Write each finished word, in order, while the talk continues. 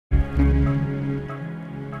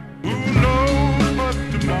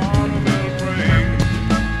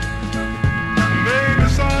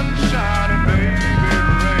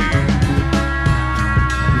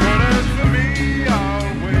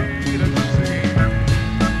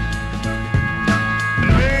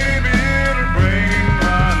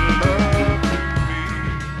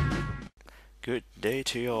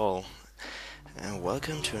to you all, and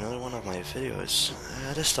welcome to another one of my videos.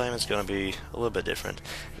 This time it's gonna be a little bit different.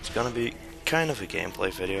 It's gonna be kind of a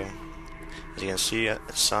gameplay video. As you can see at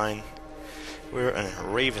the sign, we're in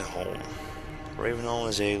Ravenholme. Ravenholme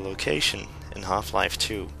is a location in Half-Life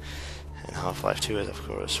 2, and Half-Life 2 is of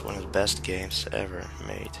course one of the best games ever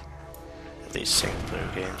made, at least single-player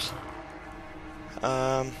games.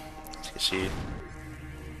 As you can see,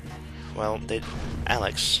 well,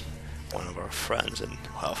 Alyx, one of our friends in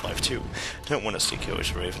Half-Life 2, don't want us to go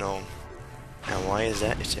to Ravenholme. And why is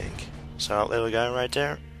that, you think? So that little guy right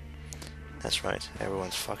there? That's right,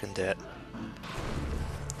 everyone's fucking dead.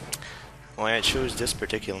 Why I chose this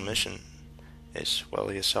particular mission is,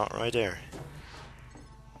 well, you saw it right there.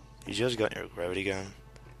 You just got your gravity gun,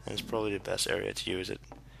 and it's probably the best area to use it.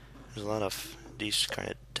 There's a lot of these kind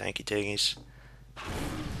of tanky thingies.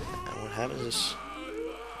 And what happens is,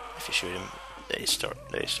 if you shoot him, they start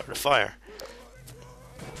a fire.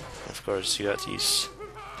 And of course, you got these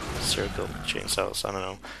circle chainsaws. I don't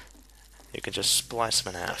know. You can just splice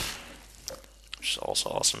them in half, which is also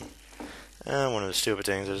awesome. And one of the stupid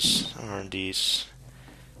things are these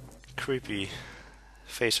creepy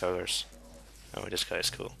face huggers. Oh, this guy is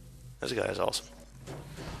cool. This guy is awesome.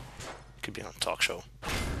 Could be on a talk show.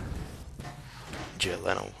 Jay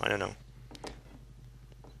Leno, I don't know.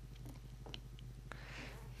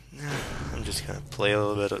 I'm just gonna play a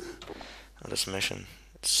little bit of this mission.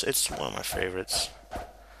 It's one of my favorites,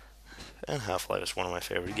 and Half-Life is one of my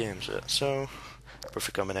favorite games. So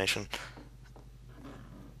perfect combination.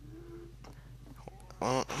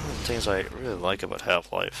 One of the things I really like about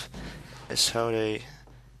Half-Life is how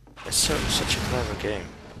it's such a clever game.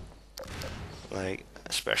 Like,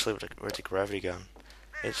 especially with the gravity gun,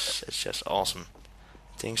 it's just awesome.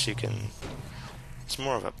 Things you can. It's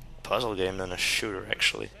more of a puzzle game than a shooter,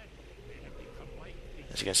 actually.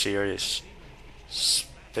 As you can see here, these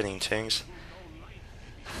spinning things,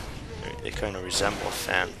 they kind of resemble a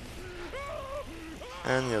fan.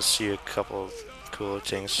 And you'll see a couple of cool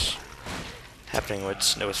things happening with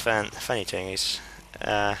fanny thingies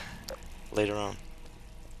later on.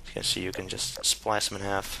 As you can see, you can just splice them in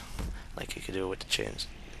half, like you could do with the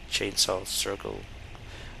chainsaw circle.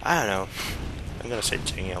 I don't know. I'm gonna say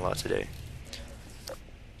thingy a lot today.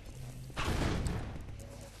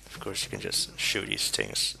 Of course, you can just shoot these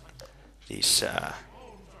things, these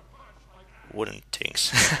wooden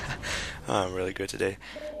things. Oh, I'm really good today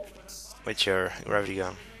with your gravity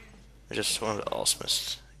gun. It's just one of the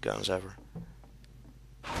awesomest guns ever.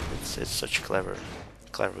 It's such a clever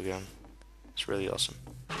gun. It's really awesome.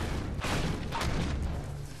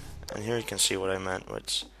 And here you can see what I meant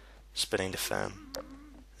with spinning the fan.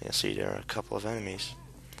 You can see there are a couple of enemies.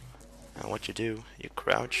 And what you do, you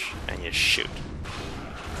crouch and you shoot.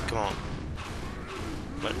 Come on.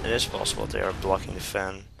 But it is possible they are blocking the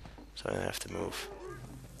fan, so I don't have to move.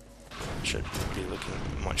 Should be looking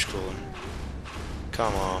much cooler.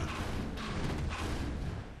 Come on.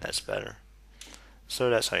 That's better. So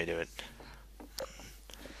that's how you do it.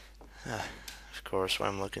 Of course, what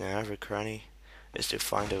I'm looking at every cranny is to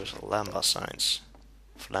find those lambda signs.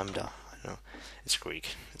 Lambda, I don't know. It's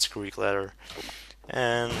Greek. It's Greek letter.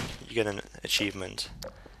 And you get an achievement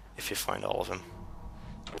if you find all of them.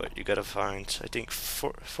 But you gotta find, I think,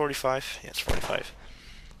 45? Yeah, it's 45.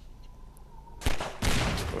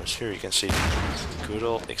 Of course, here you can see good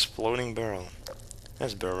old exploding barrel.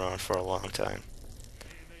 That's been around for a long time.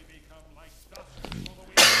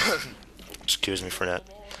 Excuse me for that.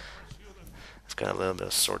 I've got a little bit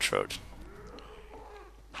of sore throat.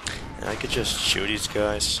 And I could just shoot these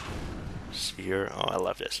guys. See here? Oh, I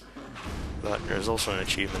love this. But there's also an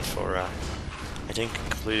achievement for, I think,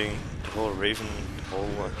 completing the whole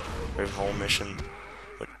Ravenholme mission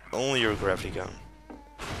with only your gravity gun.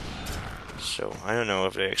 So I don't know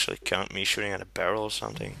if they actually count me shooting at a barrel or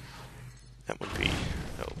something. That would be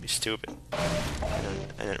stupid.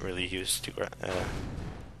 I didn't really use the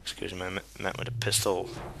excuse me, I meant with a pistol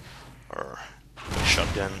or a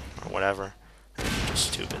shotgun or whatever. It's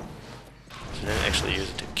just stupid. So I didn't actually use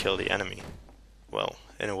it to kill the enemy. Well,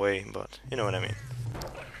 in a way, but you know what I mean.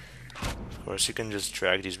 Of course, you can just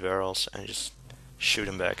drag these barrels and just shoot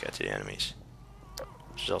them back at the enemies,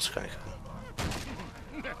 which is also kind of cool.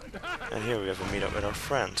 And here we have a meetup with our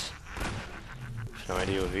friend. I have no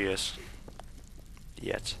idea who he is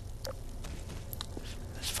yet.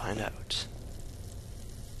 Let's find out.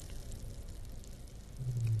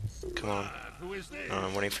 Come on.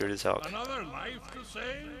 I'm waiting for you to talk. Another life to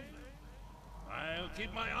save? I'll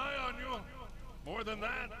keep my eye on you. More than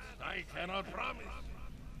that, I cannot promise.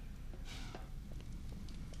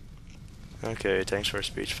 Okay, thanks for your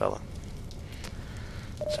speech, fella.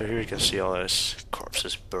 So here you can see all those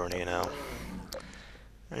corpses burning now.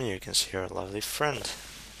 And you can see our lovely friend.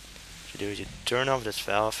 What you do is you turn off this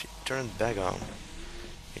valve, you turn it back on.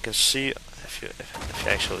 You can see, if you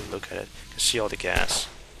actually look at it, you can see all the gas.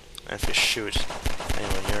 And if you shoot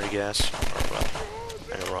anywhere near the gas, or well,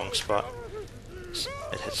 in the wrong spot,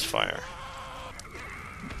 it hits fire.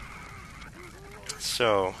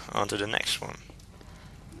 So, on to the next one.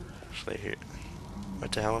 Actually here.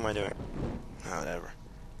 What the hell am I doing? Oh, whatever.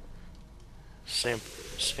 Same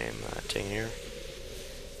thing here.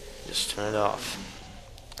 Just turn it off.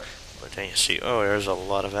 But then you see, oh, there's a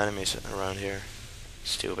lot of enemies around here.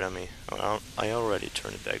 Stupid of me. Oh, I already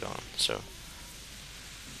turned it back on, so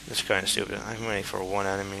it's kind of stupid. I'm waiting for one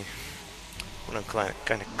enemy. But I'm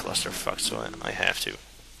kind of clusterfucked, so I have to.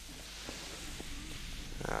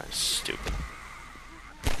 Ah, it's stupid.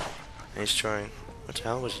 And he's throwing. What the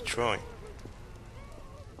hell was he throwing?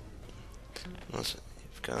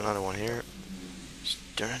 We've got another one here. Just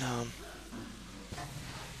turn it on.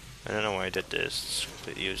 I don't know why I did this. It's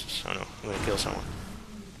completely useless. Oh no, I'm gonna kill someone.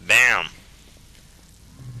 BAM!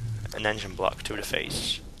 An engine block to the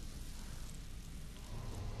face.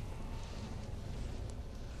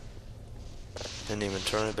 Didn't even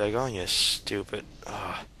turn it back on, you stupid.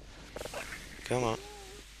 Ah, come on,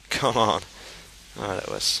 come on. Oh, that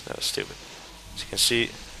was stupid. As you can see,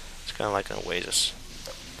 it's kind of like an oasis.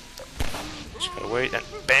 Just gotta wait and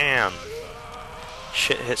BAM!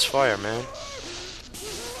 Shit hits fire, man.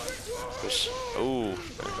 Oh,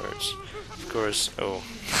 that hurts. Of course. Oh,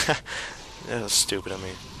 that was stupid. I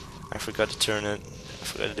mean, I forgot to turn it. I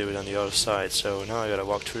forgot to do it on the other side. So now I gotta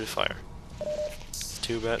walk through the fire.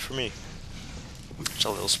 Too bad for me. It's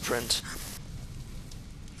a little sprint.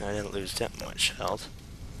 I didn't lose that much health.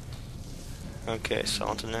 Okay, so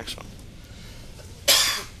on to the next one.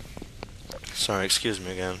 Sorry, excuse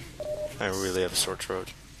me again. I really have a sore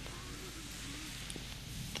throat.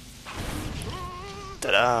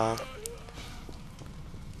 Ta-da!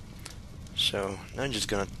 So, now I'm just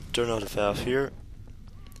gonna turn off the valve here.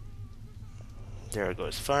 There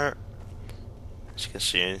goes the fire. As you can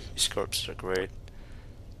see, these corpses are great.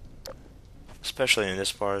 Especially in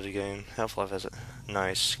this part of the game. Half-Life has a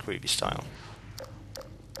nice, creepy style.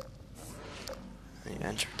 And you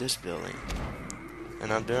enter this building.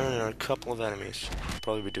 And out there are a couple of enemies.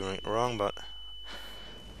 Probably be doing it wrong, but...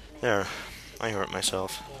 There, I hurt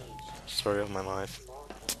myself. Story of my life.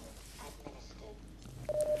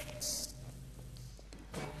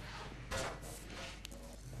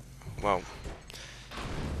 Wow.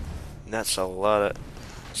 That's a lot of...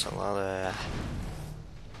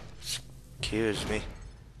 Excuse me.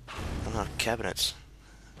 A lot of cabinets.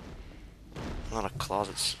 A lot of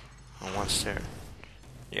closets on one stair.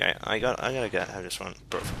 Yeah, I gotta have this one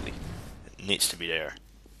perfectly. It needs to be there.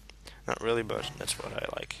 Not really, but that's what I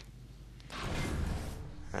like.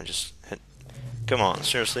 I just hit... Come on,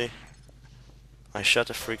 seriously? I shot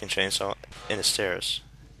the freaking chainsaw in the stairs.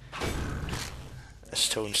 A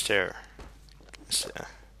stone stair.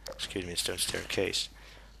 Excuse me, a stone staircase.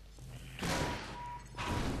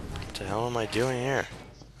 What the hell am I doing here?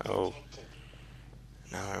 Oh.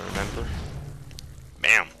 Now I remember.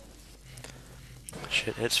 BAM!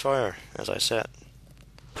 Shit hits fire, as I said.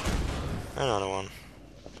 Another one.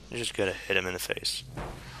 You just gotta hit him in the face.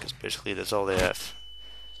 Because basically that's all they have.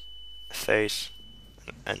 A face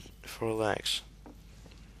and 4 legs.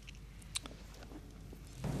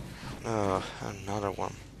 Oh, another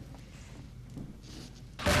one.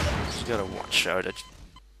 Just gotta watch out it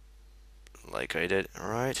like I did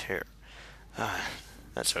right here. Ah,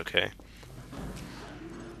 that's okay.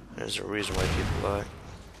 There's a reason why people lie.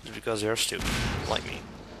 It's because they're stupid, like me.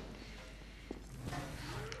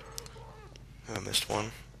 I missed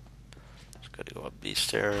one. Just gotta go up these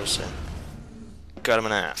stairs and got him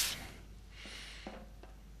in half.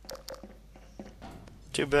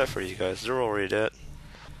 Too bad for you guys, they're already dead.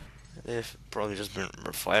 They've probably just been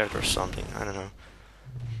revived or something, I don't know.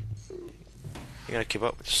 You gotta keep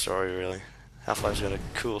up with the story, really. Half-Life's got a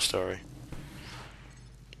cool story.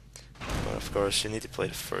 But of course, you need to play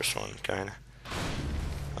the first one, kinda.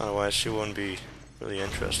 Otherwise, you won't be really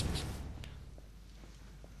interested.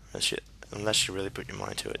 Unless you really put your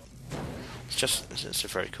mind to it. It's a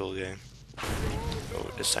very cool game. Oh,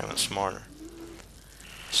 this time it's smarter.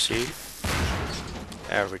 See?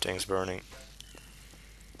 Everything's burning.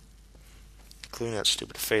 Including that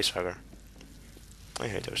stupid face hugger. I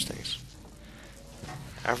hate those things.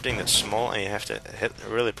 Everything that's small and you have to hit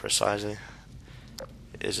really precisely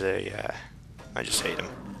is a... I just hate them.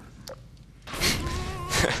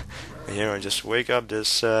 And here I just wake up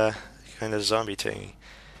this kind of zombie thing.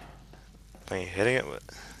 By hitting it with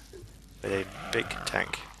with a big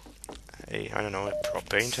tank. I don't know, a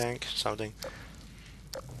propane tank, something.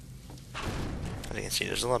 As you can see,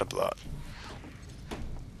 there's a lot of blood.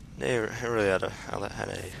 They really had a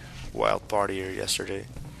wild party here yesterday.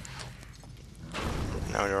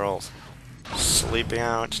 Now they're all sleeping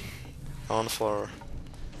out on the floor,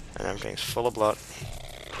 and everything's full of blood.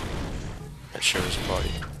 That sure is a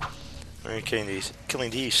party. Are you killing these?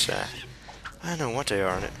 I don't know what they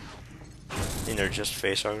are in it. I think they're just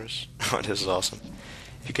facehuggers. Oh, this is awesome.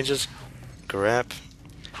 You can just grab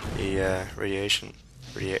the radiation.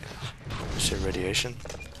 Radiation?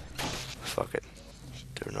 Fuck it.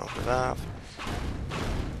 Turn off the valve.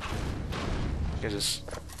 You can just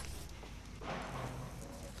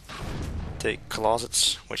take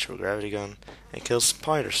closets, which are gravity gun, and kill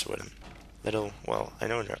spiders with them. Little, well, I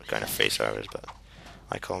know they're kind of facehuggers, but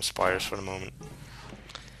I call them spiders for the moment.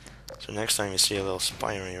 So next time you see a little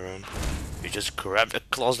spider in your room, you just grab the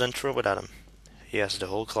closet and throw it at him. He has the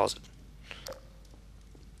whole closet.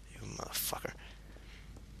 You motherfucker.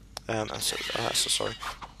 I'm so sorry.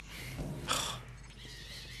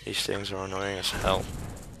 These things are annoying as hell.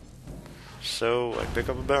 So I pick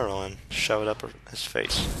up a barrel and shove it up his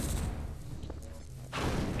face.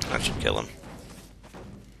 That should kill him.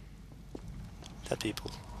 Dead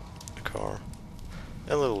people. A car.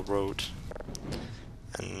 A little road.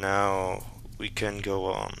 And now we can go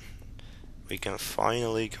on. We can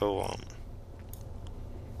finally go on.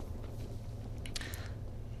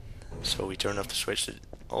 So we turn off the switch to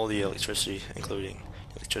all the electricity, including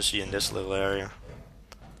electricity in this little area.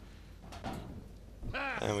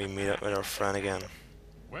 And we meet up with our friend again.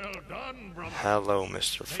 Well done, brother. Hello,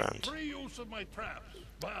 Mr. Friend. Make free use of my traps,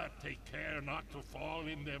 but take care not to fall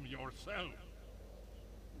in them yourself.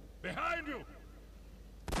 Behind you!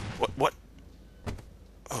 What?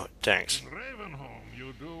 Oh, thanks. In Ravenholme,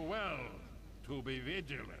 you do well to be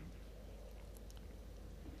vigilant.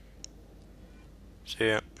 See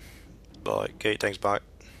ya. Bye. Okay, thanks, bye.